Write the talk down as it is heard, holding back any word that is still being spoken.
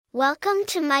Welcome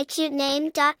to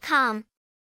mycutename.com.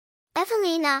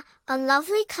 Evelina, a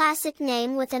lovely classic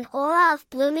name with an aura of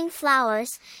blooming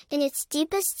flowers, in its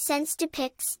deepest sense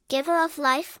depicts giver of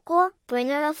life or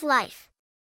bringer of life.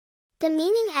 The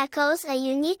meaning echoes a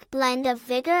unique blend of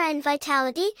vigor and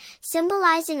vitality,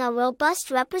 symbolizing a robust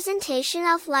representation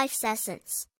of life's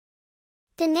essence.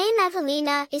 The name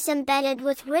Evelina is embedded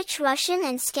with rich Russian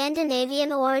and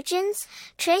Scandinavian origins,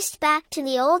 traced back to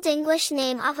the Old English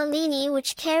name Evelini,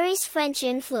 which carries French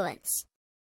influence.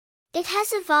 It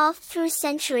has evolved through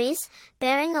centuries,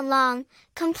 bearing a long,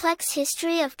 complex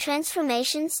history of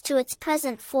transformations to its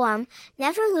present form,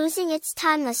 never losing its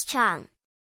timeless charm.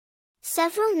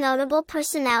 Several notable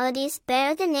personalities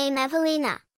bear the name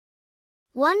Evelina.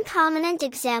 One prominent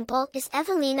example is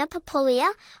Evelina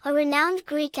Popolia, a renowned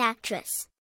Greek actress.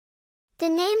 The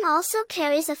name also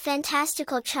carries a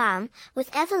fantastical charm,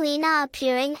 with Evelina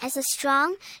appearing as a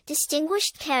strong,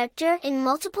 distinguished character in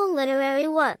multiple literary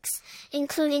works,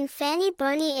 including Fanny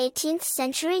Burney's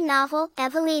 18th-century novel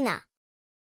Evelina.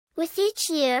 With each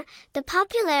year, the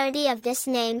popularity of this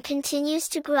name continues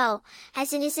to grow,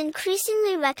 as it is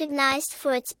increasingly recognized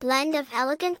for its blend of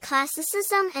elegant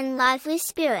classicism and lively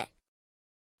spirit.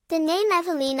 The name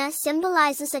Evelina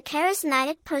symbolizes a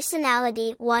charismatic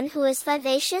personality, one who is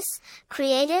vivacious,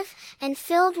 creative, and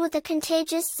filled with a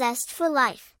contagious zest for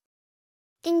life.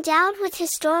 Endowed with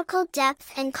historical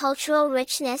depth and cultural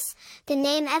richness, the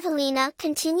name Evelina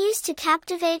continues to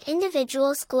captivate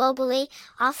individuals globally,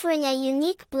 offering a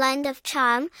unique blend of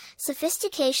charm,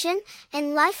 sophistication,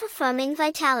 and life-affirming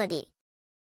vitality.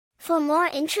 For more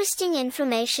interesting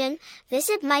information,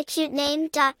 visit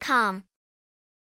mycutename.com.